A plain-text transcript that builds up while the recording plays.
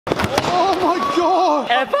my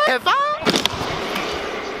god! Ever?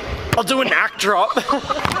 I'll do an act drop.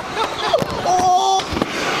 Oh!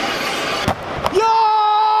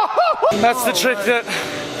 Yeah! That's the trick that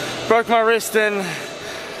broke my wrist and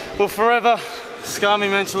will forever scar me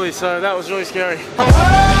mentally, so that was really scary. If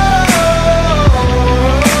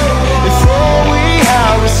all we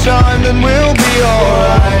have is time, then we'll be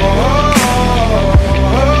alright.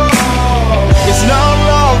 It's not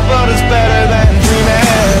love, but it's better than dreaming.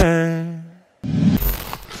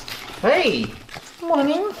 Hey! Good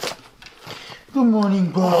morning. Good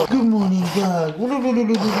morning, bud. Good morning, bud. What are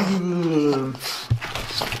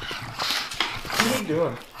you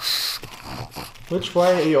doing? Which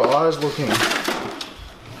way are your eyes looking?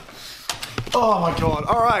 Oh my god.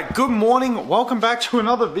 Alright, good morning. Welcome back to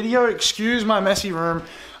another video. Excuse my messy room.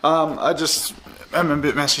 I'm a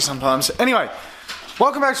bit messy sometimes. Anyway,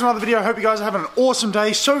 welcome back to another video. I hope you guys are having an awesome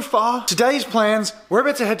day so far. Today's plans, we're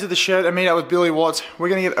about to head to the shed and meet up with Billy Watts. We're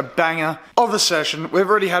gonna get a banger of a session. We've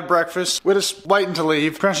already had breakfast. We're just waiting to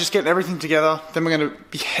leave. We're just getting everything together. Then we're gonna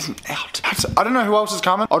be heading out. I don't know who else is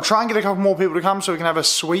coming. I'll try and get a couple more people to come so we can have a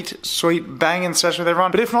sweet banging session with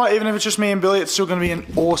everyone. But if not, even if it's just me and Billy, it's still gonna be an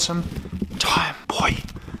awesome time, boy.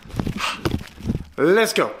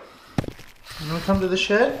 Let's go. You wanna come to the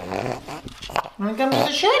shed? You wanna come to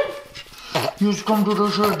the shed? Just come to the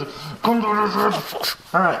shed. Come to the shed.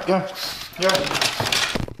 Alright, go. Go.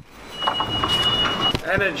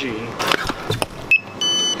 Energy.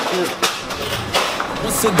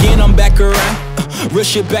 Once again, I'm back around. Real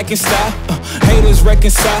shit back in style. Haters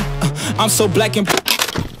reconcile. I'm so black and.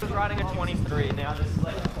 Riding a 23, now this is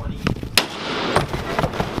like a 20.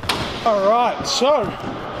 Alright, so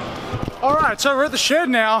we're at the shed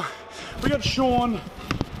now. We got Sean,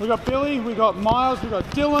 we got Billy, we got Miles, we got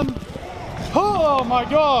Dylan. Oh my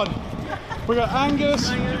god! We got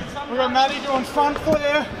Angus, we got Maddie doing front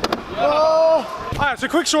flare. Oh! Alright, so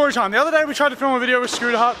quick story time. The other day we tried to film a video with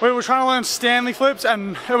Scooter Hut where we were trying to learn Stanley flips,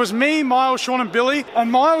 and it was me, Miles, Sean and Billy.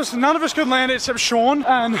 And Miles, none of us could land it except Sean.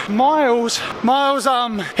 And Miles,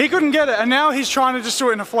 he couldn't get it, and now he's trying to just do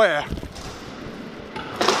it in a flare.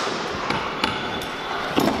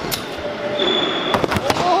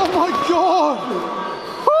 Oh my god!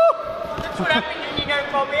 That's what happens when you go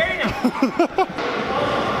Bulgarian.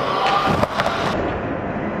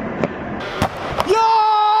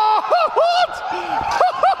 What?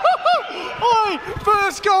 Oi,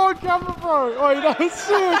 first go on camera, bro. Oi, that's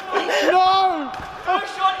sick. No.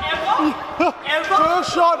 First shot ever? Ever?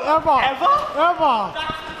 First shot ever. Ever? Ever.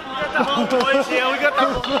 We got the whole boys here, we got the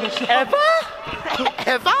Ever?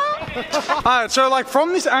 Ever? Alright, so like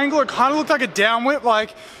from this angle, it kind of looked like a down whip.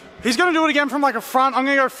 Like, he's gonna do it again from like a front. I'm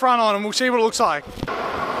gonna go front on and we'll see what it looks like.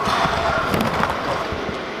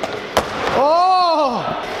 Oh!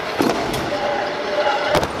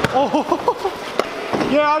 Oh!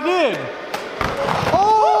 Yeah, I did.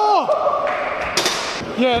 Oh!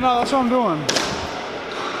 Yeah, no, that's what I'm doing.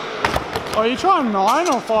 Oh, you trying 9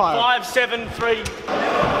 or 5? 5, 7, 3.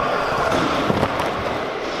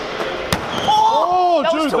 Oh,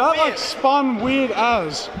 that dude, that like spun weird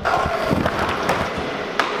as.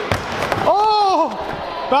 Oh!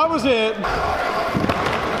 That was it.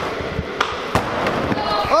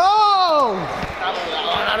 Oh!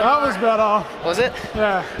 That was better. Was it?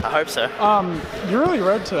 Yeah. I hope so. You're really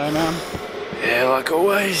red today, man. Yeah, like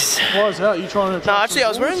always. Why is that? You trying to attract No, actually, some I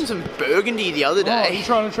was wearing some burgundy the other bulls? Oh, day. you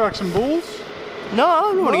trying to attract some bulls? No, I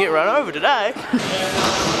don't want to get run over today.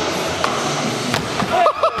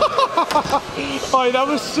 Oh, that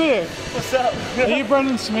was sick. What's up? Are you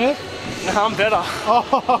Brendan Smith? No, I'm better.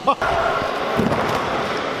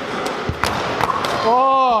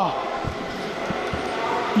 Oh.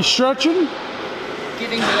 You stretching?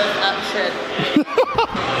 Giving birth at the shed.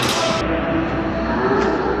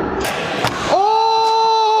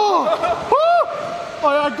 Oh! Oh,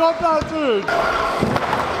 I got that, dude.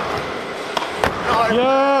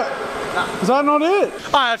 Yeah. Is that not it?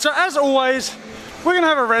 Alright, so as always, we're gonna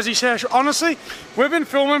have a resi sesh. Honestly, we've been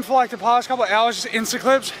filming for like the past couple of hours, just Insta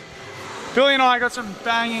clips. Billy and I got some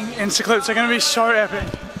banging Insta clips. They're gonna be so epic.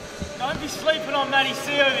 Don't be sleeping on Matty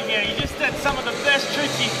C over here. You just did some of the best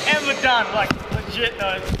tricks you've ever done. Like, legit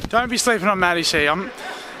though. Don't be sleeping on Matty C.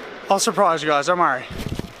 I'll surprise you guys, don't worry.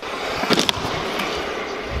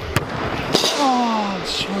 Oh,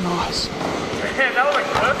 it's so nice. Man, that was like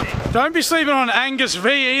perfect. Don't be sleeping on Angus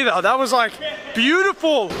V either. That was like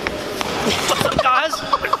beautiful. What's up, guys?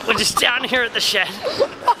 We're just down here at the shed.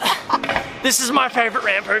 This is my favorite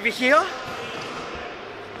ramp over here.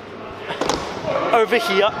 Over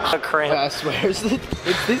here. A cramp. I swear, it's this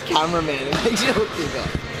cameraman. It makes you look bigger.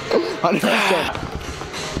 100%.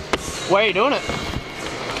 Why are you doing it?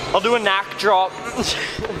 I I'll do a knack drop. wait.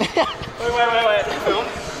 Film.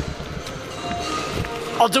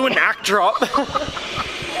 I'll do a knack drop.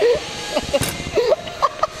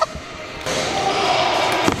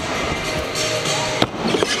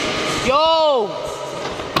 Yo!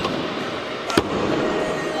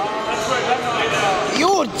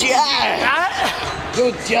 You're jacked!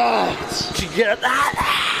 You're jacked! Did you get that?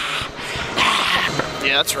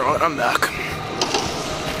 Yeah, that's right, I'm back.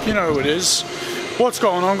 You know who it is. What's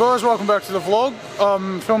going on, guys? Welcome back to the vlog.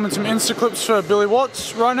 Filming some Insta clips for Billy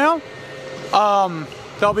Watts right now.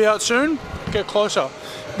 They'll be out soon. Get closer.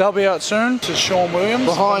 They'll be out soon. This is Sean Williams.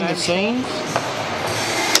 Behind the scenes.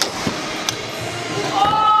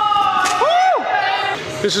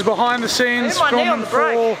 This is behind the scenes I hit my knee on filming the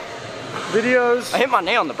brake. for videos. I hit my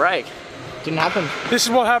knee on the brake. Didn't happen. This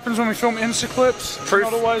is what happens when we film Insta clips.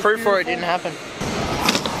 Proof for it didn't happen.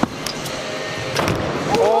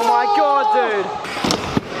 Oh my god, dude.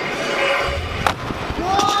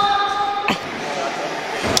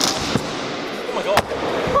 Oh my god.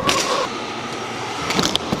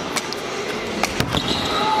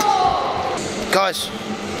 Guys,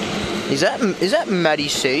 is that Maddie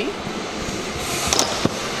C?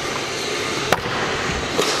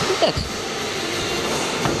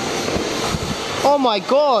 Oh my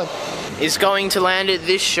god! Is going to land at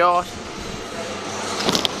this shot.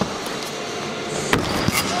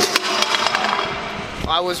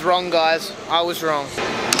 I was wrong, guys. I was wrong.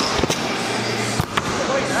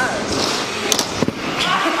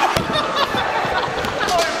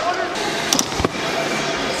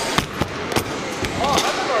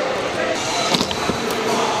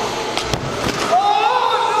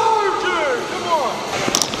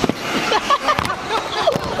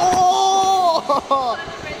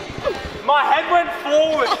 My head went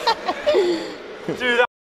forward. Dude, that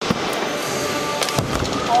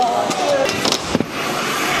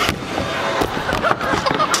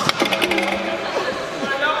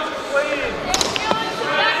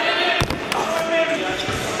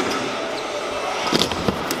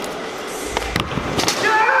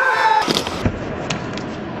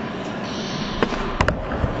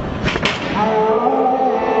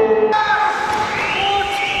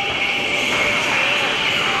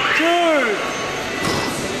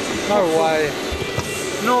No way.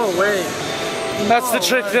 No way. That's the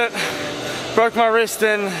trick that broke my wrist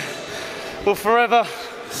and will forever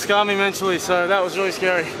scar me mentally, so that was really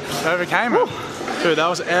scary. Overcame it. Dude, that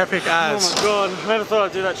was epic as. Oh my god, I never thought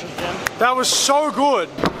I'd do that trick again. That was so good.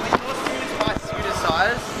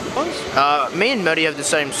 Me and Maddie have the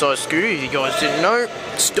same size scooter, if you guys didn't know.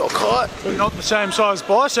 Stock height. But not the same size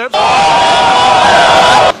biceps.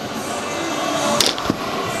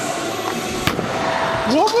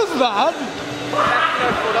 What was that?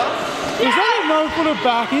 Is that a no-footer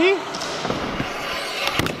backy?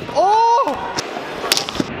 Oh!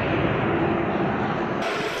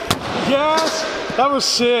 Yes! That was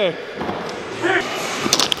sick.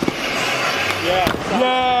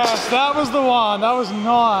 Yes, that was the one. That was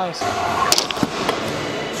nice.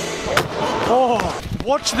 Oh,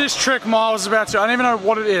 watch this trick Miles is about to. I don't even know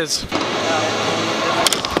what it is.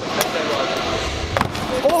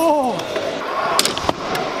 Oh!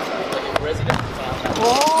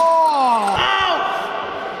 Oh!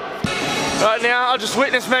 Right now, I'll just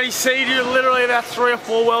witness Maddie C do literally about 3 or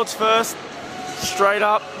 4 worlds first. Straight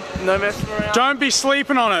up, no messing around. Don't be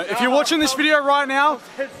sleeping on it. If you're watching this video right now,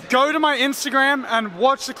 go to my Instagram and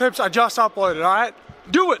watch the clips I just uploaded, alright?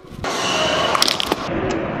 Do it!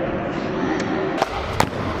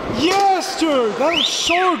 Yes, dude! That was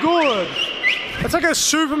so good! It's like a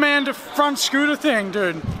Superman to front scooter thing,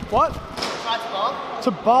 dude. What? It's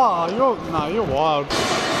a bar. You're wild.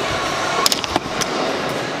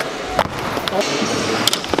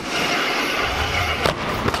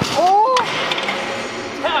 Oh!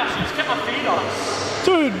 Gosh, you just kept my feet on.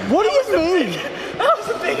 Dude, what do you mean? That was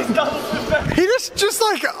the biggest double flip ever. He just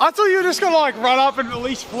like, I thought you were just gonna like run up and at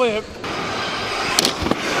least flip.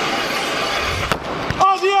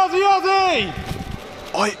 Aussie, Aussie, Aussie!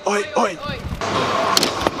 Oi, oi, oi.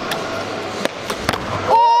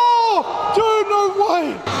 Oh! Dude, no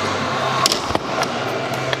way!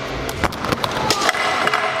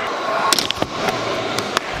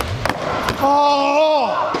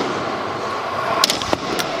 Oh!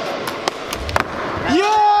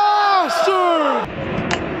 Yes, dude!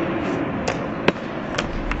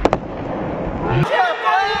 Yeah,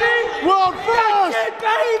 baby! World first!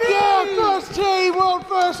 Baby! Yeah, first team, world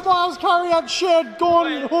first, Miles Curry at Shed,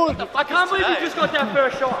 Gordon Hood. I can't believe you just got that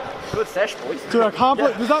first shot. Good sesh, boys. Dude, I can't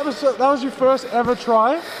believe, that was your first ever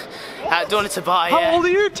try? Doing it to bar, How yeah. old are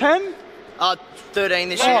you, 10? 13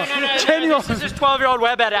 this year. No, 10-year-old. this is 12-year-old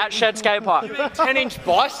Webb at Shed Skatepark. 10-inch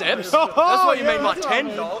biceps? That's what you mean by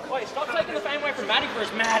 10, dog. Wait, stop taking the fame away from Matty for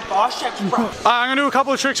his mad biceps, bro. I'm gonna do a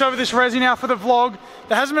couple of tricks over this resi now for the vlog.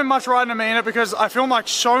 There hasn't been much riding of me in it because I filmed like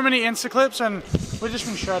so many Insta clips and we've just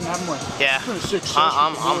been shredding, haven't we? Yeah. It's been a sick session,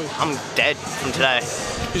 I'm dead from today.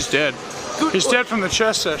 He's dead. Good. He's dead from the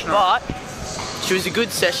chest session. But she was a good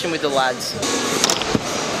session with the lads.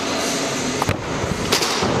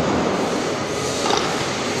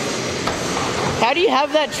 How do you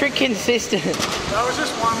have that trick consistent? That was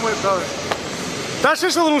just one whip though. That's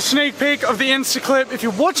just a little sneak peek of the Insta clip. If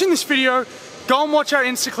you're watching this video, go and watch our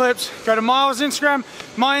Insta clips. Go to Miles' Instagram,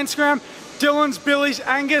 my Instagram, Dylan's, Billy's,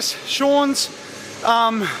 Angus, Sean's,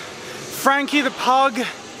 Frankie the Pug,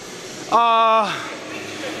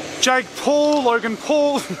 Jake Paul, Logan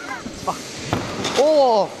Paul.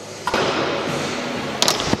 Oh!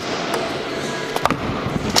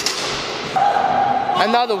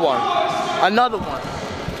 Another one. Another one.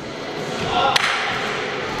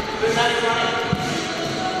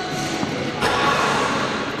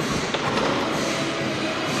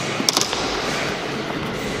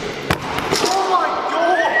 Oh my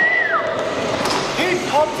god! He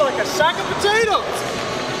popped like a sack of potatoes!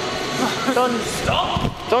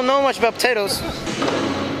 Don't know much about potatoes.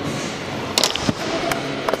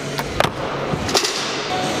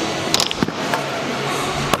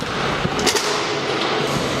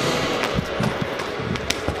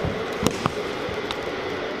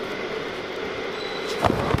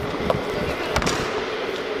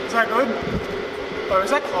 Is that good? Oh, is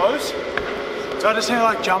that close? Do I just need to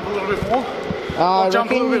like jump a little bit more? I jump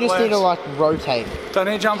a reckon little you bit just need to less. like rotate. Do I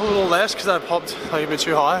need to jump a little less because I popped like a bit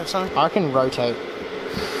too high or something? I reckon rotate.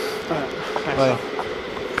 Wait.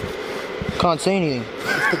 Can't see anything.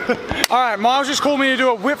 Alright, Miles just called me to do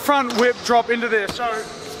a whip front whip drop into this. So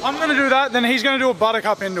I'm going to do that, then he's going to do a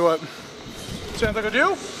buttercup into it. Sounds like a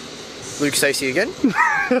deal? Luke Stacey again?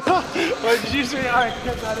 Wait, did you see I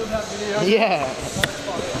kept that in that video? Yeah.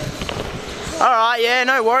 Alright, yeah,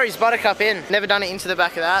 no worries. Buttercup in. Never done it into the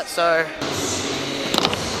back of that, so.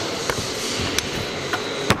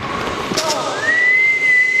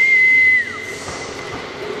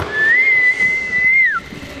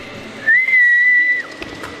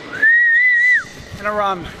 In a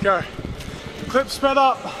run, go. Clip sped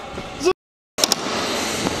up.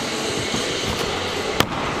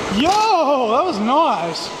 Yo, that was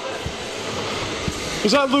nice.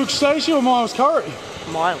 Is that Luke Stacey or Miles Curry?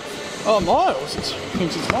 Miles. Oh, Miles. It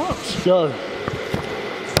thinks it's Miles. Go.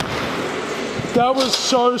 That was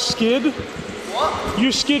so skid. What?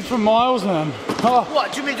 You skid for Miles then. Oh,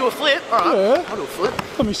 What? Do you mean do a flip? Alright. yeah. I'll do a flip.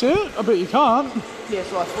 Let me see it. I bet you can't. Yeah,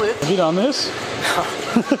 so I flip. Have you done this?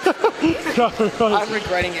 Go. I'm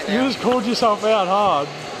regretting it You now. just called yourself out hard.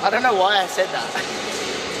 I don't know why I said that.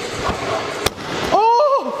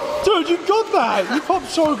 Oh! Dude, you got that! You popped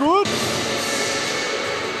so good!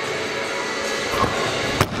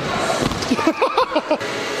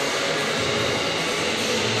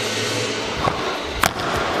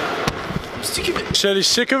 I'm sick of it. Said he's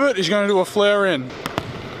sick of it, he's going to do a flare in.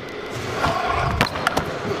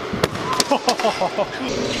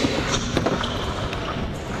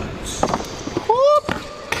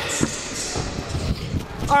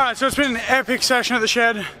 Alright, so it's been an epic session at the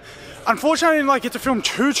shed. Unfortunately, I didn't like get to film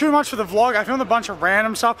too much for the vlog. I filmed a bunch of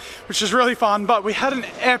random stuff, which is really fun, but we had an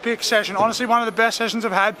epic session. Honestly, one of the best sessions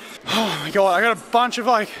I've had. Oh my god, I got a bunch of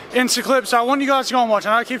like Insta clips. So I want you guys to go and watch.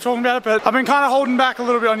 I know I keep talking about it, but I've been kind of holding back a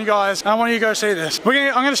little bit on you guys, and I want you to go see this.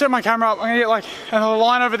 I'm gonna set my camera up. I'm gonna get like another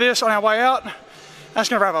line over this on our way out. That's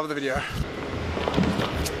gonna wrap up the video.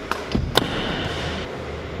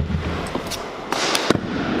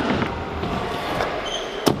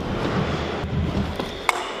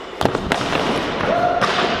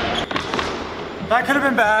 That could have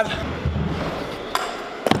been bad.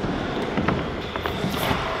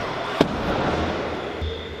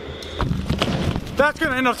 That's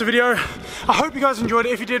going to end off the video. I hope you guys enjoyed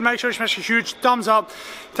it. If you did, make sure you smash a huge thumbs up.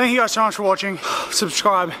 Thank you guys so much for watching.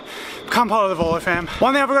 Subscribe, become part of the Volofam.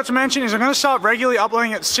 One thing I forgot to mention is I'm going to start regularly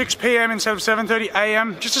uploading at 6 PM instead of 7:30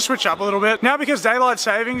 AM, just to switch up a little bit. Now because daylight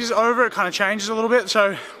savings is over, it kind of changes a little bit,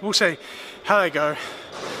 so we'll see how they go.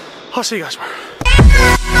 I'll see you guys tomorrow.